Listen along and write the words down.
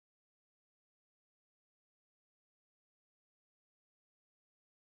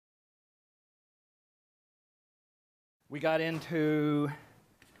We got into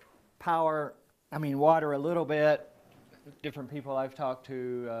water a little bit. Different people I've talked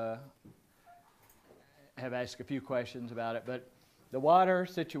to have asked a few questions about it, but the water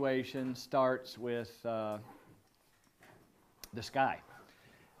situation starts with the sky.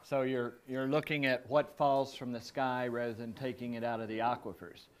 So you're looking at what falls from the sky rather than taking it out of the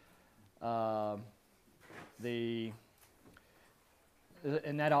aquifers. And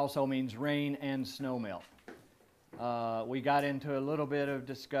that also means rain and snow melt. We got into a little bit of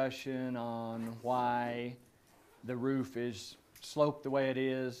discussion on why the roof is sloped the way it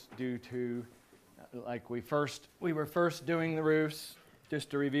is due to, like we were first doing the roofs,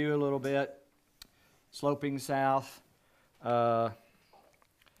 just to review a little bit, sloping south to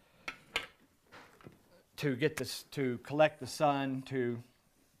collect the sun to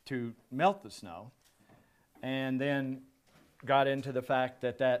melt the snow, and then got into the fact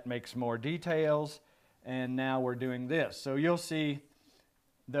that that makes more details, and now we're doing this. So you'll see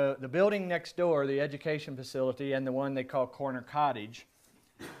the building next door, the education facility, and the one they call Corner Cottage,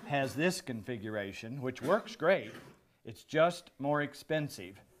 has this configuration, which works great. It's just more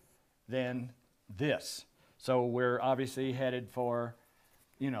expensive than this. So we're obviously headed for,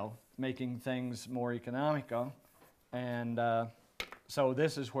 making things more economical. And so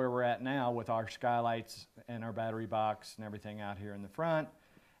this is where we're at now with our skylights and our battery box and everything out here in the front.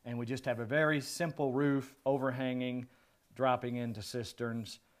 And we just have a very simple roof overhanging, dropping into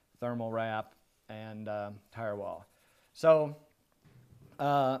cisterns, thermal wrap, and tire wall. So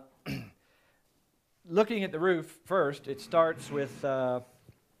looking at the roof first, it starts with the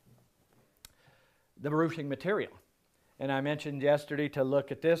roofing material. And I mentioned yesterday to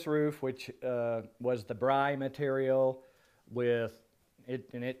look at this roof, which was the Bry material with it,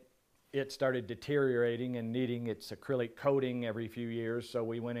 and it started deteriorating and needing its acrylic coating every few years, so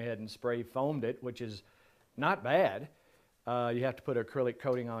we went ahead and spray foamed it, which is not bad. You have to put acrylic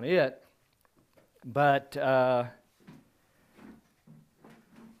coating on it, but a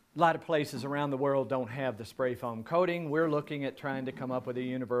lot of places around the world don't have the spray foam coating. We're looking at trying to come up with a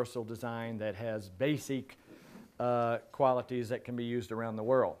universal design that has basic qualities that can be used around the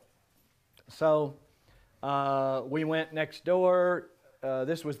world. So we went next door.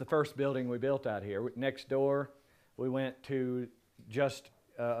 This was the first building we built out here. Next door, we went to just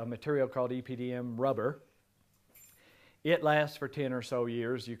a material called EPDM rubber. It lasts for 10 or so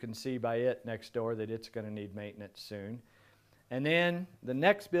years. You can see by it next door that it's going to need maintenance soon. And then the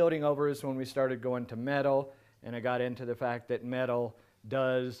next building over is when we started going to metal, and I got into the fact that metal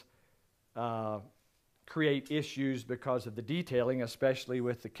does create issues because of the detailing, especially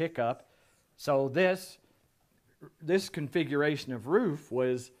with the kick-up. So this configuration of roof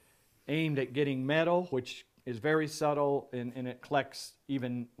was aimed at getting metal, which is very subtle, and it collects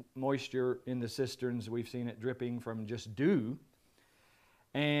even moisture in the cisterns. We've seen it dripping from just dew,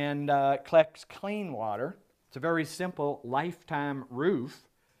 and collects clean water. It's a very simple lifetime roof.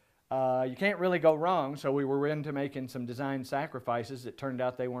 You can't really go wrong, so we were into making some design sacrifices. It turned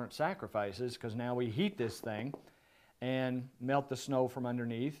out they weren't sacrifices, because now we heat this thing and melt the snow from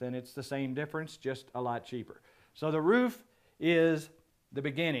underneath, and it's the same difference, just a lot cheaper. So the roof is the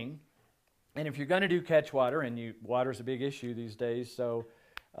beginning, and if you're going to do catch water, and water's a big issue these days, so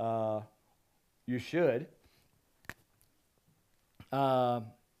you should,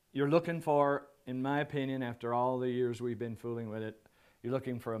 you're looking for, in my opinion, after all the years we've been fooling with it, you're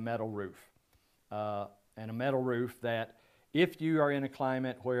looking for a metal roof. And a metal roof that, if you are in a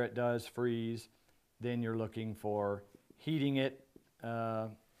climate where it does freeze, then you're looking for heating it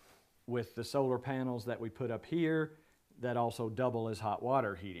with the solar panels that we put up here that also double as hot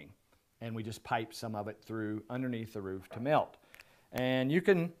water heating. And we just pipe some of it through underneath the roof to melt. And you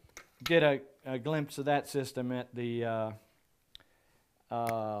can get a glimpse of that system at the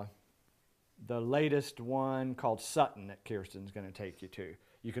latest one called Sutton that Kirsten's going to take you to.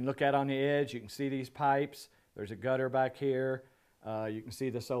 You can look at on the edge. You can see these pipes. There's a gutter back here. You can see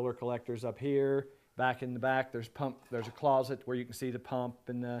the solar collectors up here. Back in the back, there's a closet where you can see the pump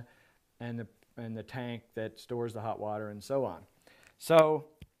and the tank that stores the hot water and so on. So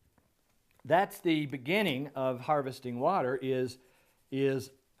that's the beginning of harvesting water, is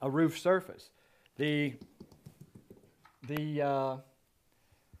a roof surface. The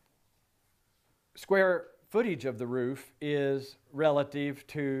square footage of the roof is relative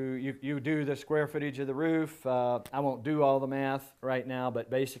to, you do the square footage of the roof. I won't do all the math right now, but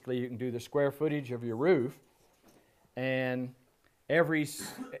basically you can do the square footage of your roof, and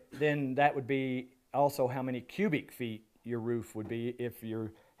then that would be also how many cubic feet your roof would be if you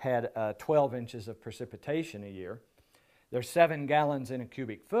had 12 inches of precipitation a year. There's 7 gallons in a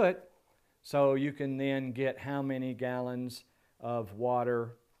cubic foot, So you can then get how many gallons of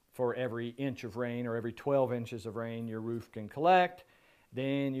water for every inch of rain or every 12 inches of rain your roof can collect.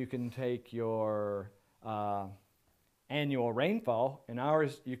 Then you can take your annual rainfall, and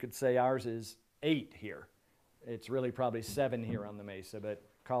ours, you could say ours is 8 here. It's really probably 7 here on the mesa, but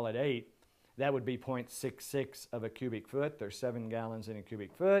call it 8. That would be 0.66 of a cubic foot. There's 7 gallons in a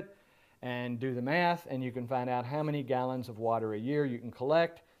cubic foot. And do the math, and you can find out how many gallons of water a year you can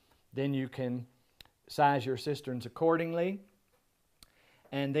collect. Then you can size your cisterns accordingly.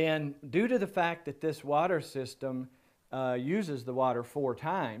 And then, due to the fact that this water system uses the water 4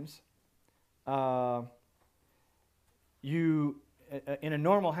 times, in a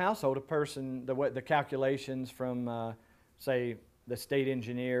normal household, a person, the calculations from, say, the state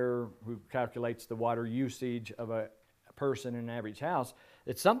engineer who calculates the water usage of a person in an average house,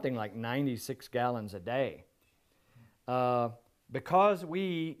 it's something like 96 gallons a day. Because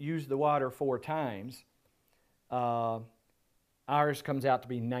we use the water 4 times, ours comes out to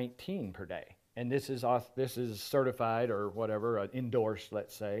be 19 per day. And this is certified or whatever, endorsed,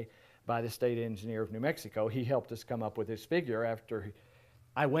 let's say, by the state engineer of New Mexico. He helped us come up with this figure after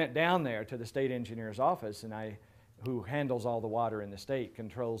I went down there to the state engineer's office, and who handles all the water in the state,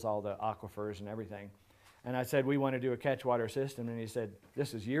 controls all the aquifers and everything. And I said, we want to do a catch water system. And he said,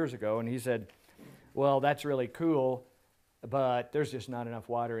 this is years ago. And he said, well, that's really cool, but there's just not enough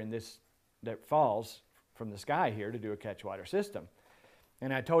water in this that falls from the sky here to do a catch water system.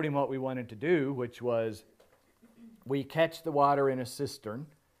 And I told him what we wanted to do, which was we catch the water in a cistern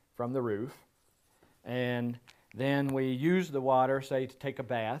from the roof, and then we use the water, say, to take a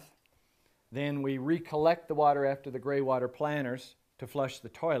bath. Then we recollect the water after the gray water planters to flush the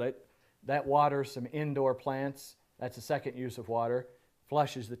toilet. That waters some indoor plants. That's a second use of water.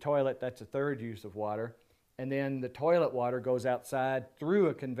 Flushes the toilet. That's a third use of water. And then the toilet water goes outside through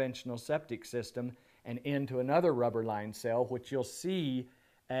a conventional septic system and into another rubber lined cell, which you'll see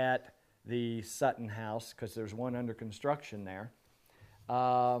at the Sutton house because there's one under construction there.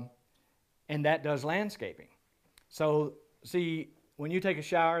 And that does landscaping. So see, when you take a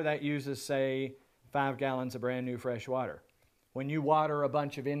shower, that uses, say, 5 gallons of brand new fresh water. When you water a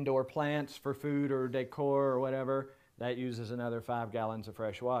bunch of indoor plants for food or decor or whatever, that uses another 5 gallons of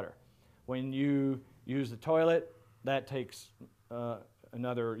fresh water. When you use the toilet, that takes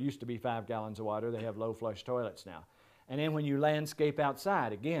used to be 5 gallons of water. They have low flush toilets now. And then when you landscape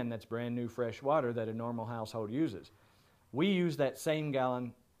outside, again, that's brand new fresh water that a normal household uses. We use that same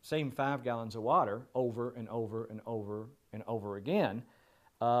 5 gallons of water over and over and over and over again,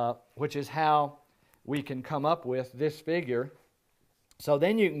 which is how we can come up with this figure. So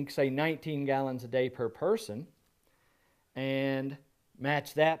then you can say 19 gallons a day per person and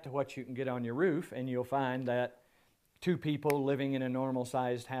match that to what you can get on your roof, and you'll find that 2 people living in a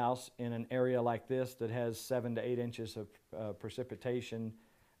normal-sized house in an area like this that has 7 to 8 inches of precipitation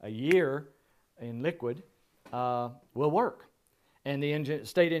a year in liquid will work. And the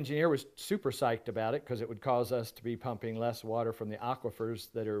state engineer was super psyched about it because it would cause us to be pumping less water from the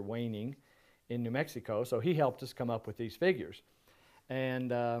aquifers that are waning in New Mexico. So he helped us come up with these figures.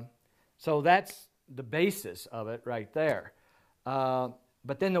 And so that's the basis of it right there.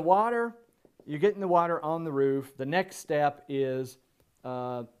 But then the water, you're getting the water on the roof. The next step is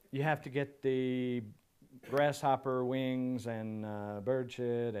you have to get the grasshopper wings and bird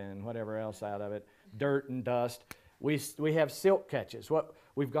shit and whatever else out of it, dirt and dust. We have silt catches.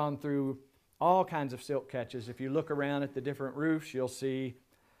 We've gone through all kinds of silt catches. If you look around at the different roofs, you'll see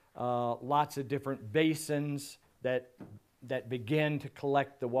lots of different basins that begin to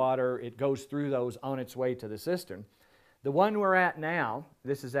collect the water. It goes through those on its way to the cistern. The one we're at now,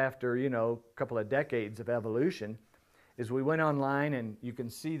 this is after, a couple of decades of evolution, is we went online, and you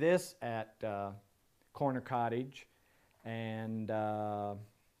can see this at Corner Cottage, and I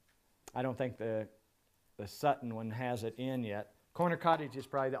don't think the Sutton one has it in yet. Corner Cottage is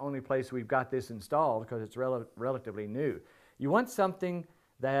probably the only place we've got this installed because it's relatively new. You want something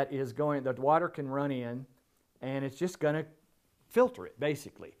that water can run in, and it's just going to filter it,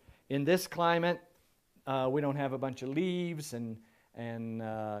 basically. In this climate, we don't have a bunch of leaves and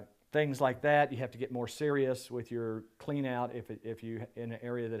things like that. You have to get more serious with your clean out if you're in an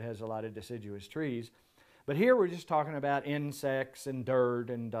area that has a lot of deciduous trees. But here we're just talking about insects and dirt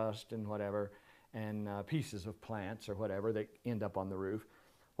and dust and whatever, and pieces of plants or whatever that end up on the roof.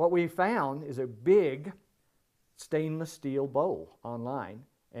 What we found is a big stainless steel bowl online,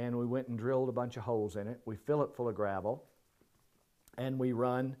 and we went and drilled a bunch of holes in it. We fill it full of gravel, and we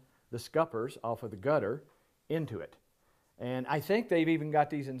run the scuppers off of the gutter into it. And I think they've even got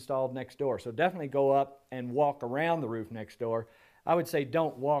these installed next door. So definitely go up and walk around the roof next door. I would say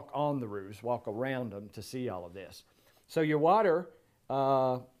don't walk on the roofs, walk around them to see all of this. So your water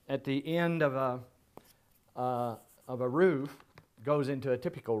at the end of a roof goes into a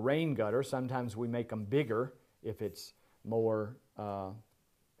typical rain gutter. Sometimes we make them bigger if it's more,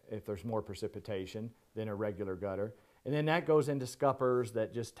 if there's more precipitation than a regular gutter. And then that goes into scuppers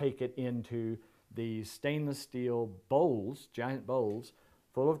that just take it into these stainless steel bowls, giant bowls,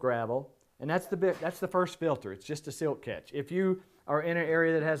 full of gravel. And that's the first filter. It's just a silt catch. If you are in an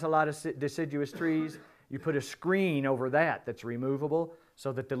area that has a lot of deciduous trees, you put a screen over that that's removable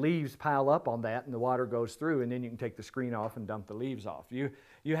so that the leaves pile up on that and the water goes through, and then you can take the screen off and dump the leaves off. You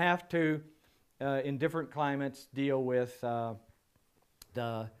have to, in different climates, deal with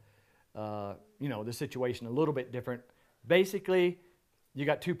the situation a little bit different. Basically, you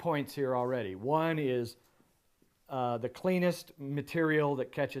got 2 points here already. One is the cleanest material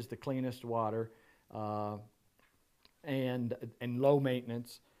that catches the cleanest water and low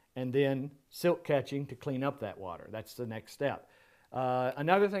maintenance, and then silt catching to clean up that water. That's the next step.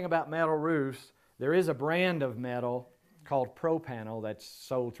 Another thing about metal roofs, there is a brand of metal called ProPanel that's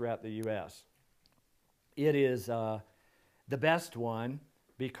sold throughout the U.S. It is the best one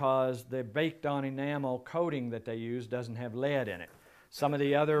because the baked-on enamel coating that they use doesn't have lead in it. Some of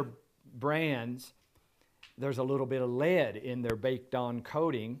the other brands, there's a little bit of lead in their baked-on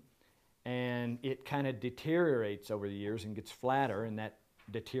coating, and it kind of deteriorates over the years and gets flatter, and that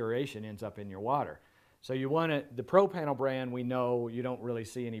deterioration ends up in your water. So you want to, the ProPanel brand, we know you don't really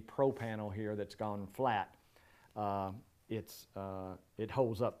see any ProPanel here that's gone flat. It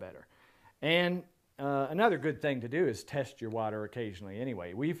holds up better. And another good thing to do is test your water occasionally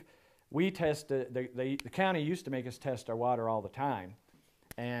anyway. We test, the county used to make us test our water all the time.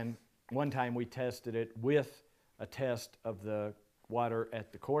 And one time we tested it with a test of the water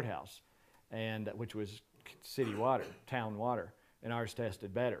at the courthouse, and which was city water, town water, and ours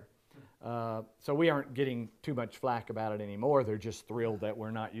tested better. So we aren't getting too much flack about it anymore. They're just thrilled that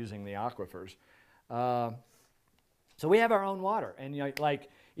we're not using the aquifers. So we have our own water, and like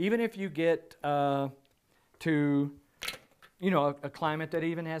even if you get to a climate that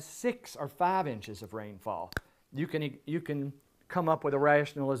even has 6 or 5 inches of rainfall, you can come up with a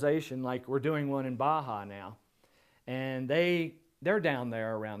rationalization, like we're doing one in Baja now, and they're down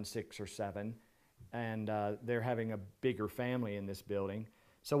there around 6 or 7, and they're having a bigger family in this building.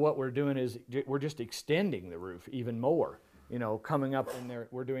 So what we're doing is we're just extending the roof even more. Coming up in there,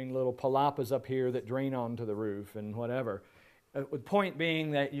 we're doing little palapas up here that drain onto the roof and whatever. The point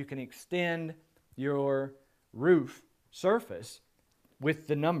being that you can extend your roof surface with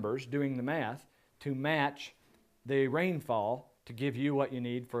the numbers, doing the math, to match the rainfall to give you what you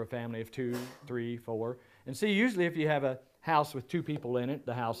need for a family of 2, 3, 4. And see, usually if you have a house with 2 people in it,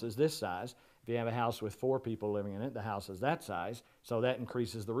 the house is this size. If you have a house with 4 people living in it, the house is that size. So that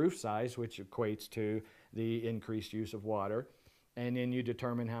increases the roof size, which equates to the increased use of water. And then you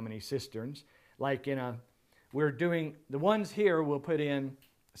determine how many cisterns. Like we're doing, the ones here we'll put in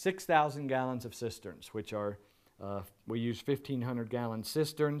 6,000 gallons of cisterns, which are, we use 1,500 gallon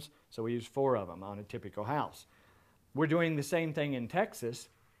cisterns, so we use 4 of them on a typical house. We're doing the same thing in Texas,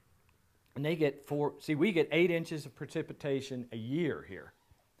 and they get we get 8 inches of precipitation a year here.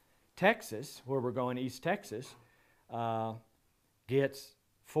 Texas, where we're going, East Texas, gets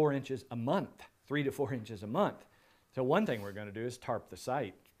 4 inches a month, 3 to 4 inches a month. So one thing we're going to do is tarp the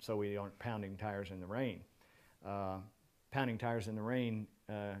site so we aren't pounding tires in the rain. Pounding tires in the rain,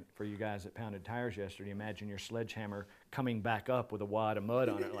 for you guys that pounded tires yesterday, imagine your sledgehammer coming back up with a wad of mud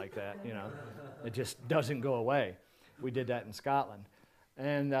on it like that, It just doesn't go away. We did that in Scotland.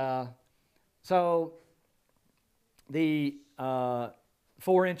 And so the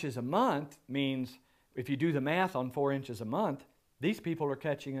 4 inches a month means if you do the math on 4 inches a month, these people are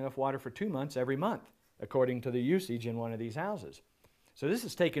catching enough water for 2 months every month, according to the usage in one of these houses. So this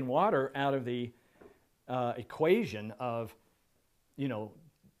is taking water out of the equation of,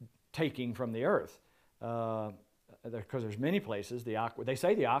 taking from the earth. Because there's many places, they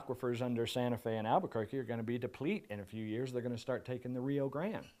say the aquifers under Santa Fe and Albuquerque are going to be deplete in a few years. They're going to start taking the Rio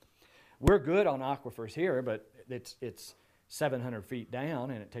Grande. We're good on aquifers here, but it's 700 feet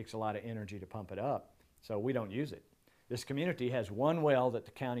down, and it takes a lot of energy to pump it up, so we don't use it. This community has one well that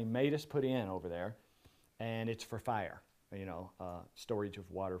the county made us put in over there, and it's for fire, storage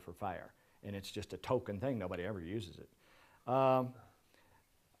of water for fire, and it's just a token thing. Nobody ever uses it. So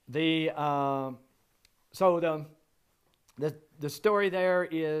the story there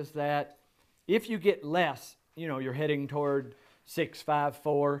is that if you get less, you're heading toward 6, 5,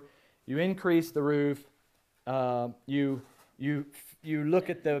 4, you increase the roof, you look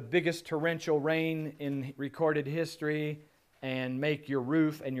at the biggest torrential rain in recorded history, and make your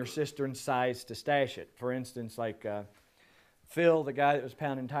roof and your cistern size to stash it. For instance, like Phil, the guy that was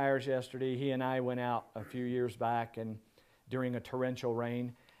pounding tires yesterday, he and I went out a few years back and during a torrential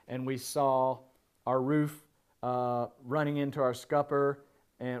rain, and we saw our roof running into our scupper,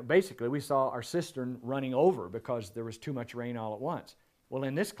 and basically we saw our cistern running over because there was too much rain all at once. Well,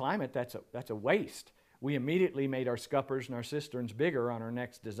 in this climate, that's a waste. We immediately made our scuppers and our cisterns bigger on our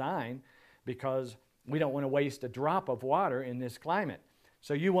next design because we don't want to waste a drop of water in this climate.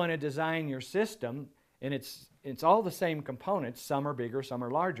 So you want to design your system, and it's all the same components. Some are bigger, some are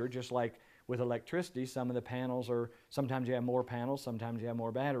larger, just like with electricity. Some of the panels are, sometimes you have more panels, sometimes you have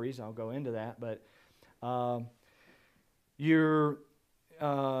more batteries. I'll go into that. But you're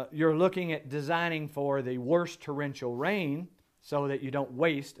looking at designing for the worst torrential rain so that you don't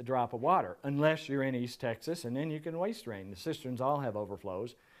waste a drop of water, unless you're in East Texas, and then you can waste rain. The cisterns all have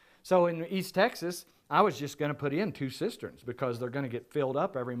overflows. So in East Texas, I was just going to put in 2 cisterns because they're going to get filled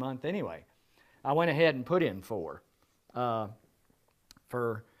up every month anyway. I went ahead and put in 4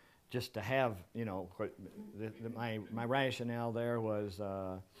 for just to have, you know, my rationale there was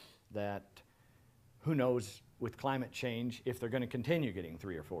that who knows with climate change if they're going to continue getting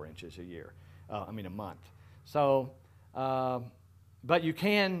 3 or 4 inches a month. So, but you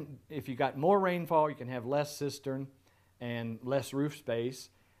can, if you got more rainfall, you can have less cistern and less roof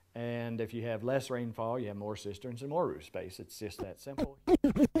space. And if you have less rainfall, you have more cisterns and more roof space. It's just that simple.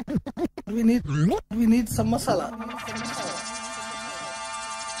 We need some masala.